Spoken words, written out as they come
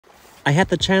I had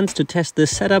the chance to test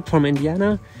this setup from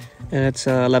Indiana. It's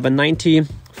a 1190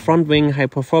 front wing high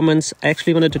performance. I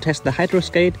actually wanted to test the hydro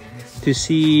skate to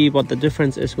see what the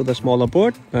difference is with a smaller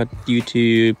board, but due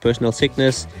to personal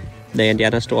sickness, the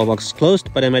Indiana store was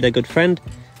closed. But I met a good friend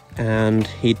and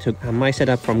he took my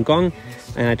setup from Gong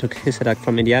and I took his setup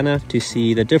from Indiana to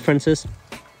see the differences.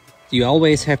 You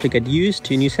always have to get used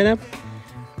to a new setup,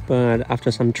 but after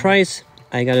some tries,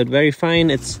 I got it very fine.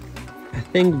 It's, I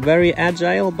think, very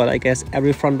agile, but I guess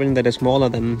every front wing that is smaller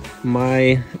than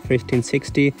my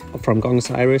 1560 from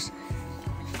Gong's Iris,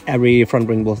 every front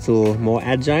wing will feel more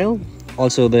agile.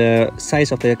 Also, the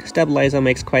size of the stabilizer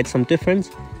makes quite some difference,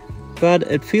 but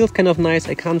it feels kind of nice.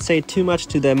 I can't say too much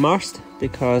to the Mast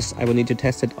because I will need to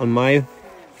test it on my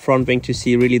front wing to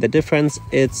see really the difference.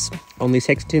 It's only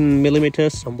 16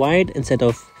 millimeters wide instead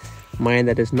of mine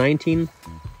that is 19,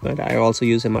 but I also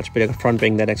use a much bigger front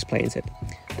wing that explains it.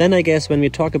 Then I guess when we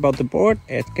talk about the board,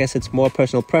 I guess it's more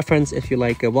personal preference if you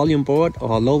like a volume board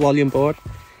or a low volume board.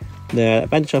 The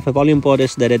advantage of a volume board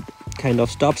is that it kind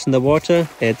of stops in the water.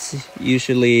 It's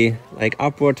usually like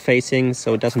upward facing,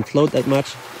 so it doesn't float that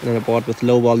much. And a board with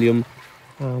low volume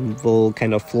will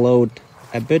kind of float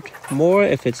a bit more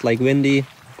if it's like windy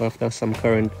or if there's some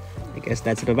current. I guess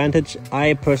that's an advantage.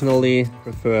 I personally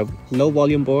prefer a low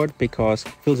volume board because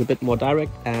it feels a bit more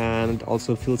direct and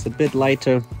also feels a bit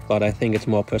lighter, but I think it's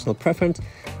more personal preference.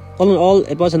 All in all,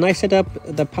 it was a nice setup.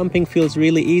 The pumping feels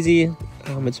really easy.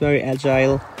 It's very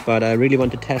agile, but I really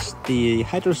want to test the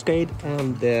hydro skate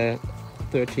and the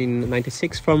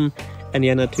 1396 from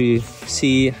Indiana to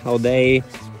see how they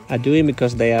are doing,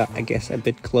 because they are, I guess, a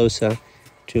bit closer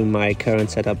to my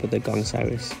current setup with the Gong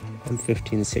Iris and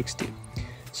 1560.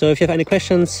 So if you have any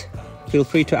questions, feel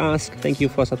free to ask. Thank you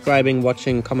for subscribing,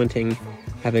 watching, commenting.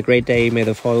 Have a great day. May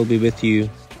the foil be with you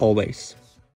always.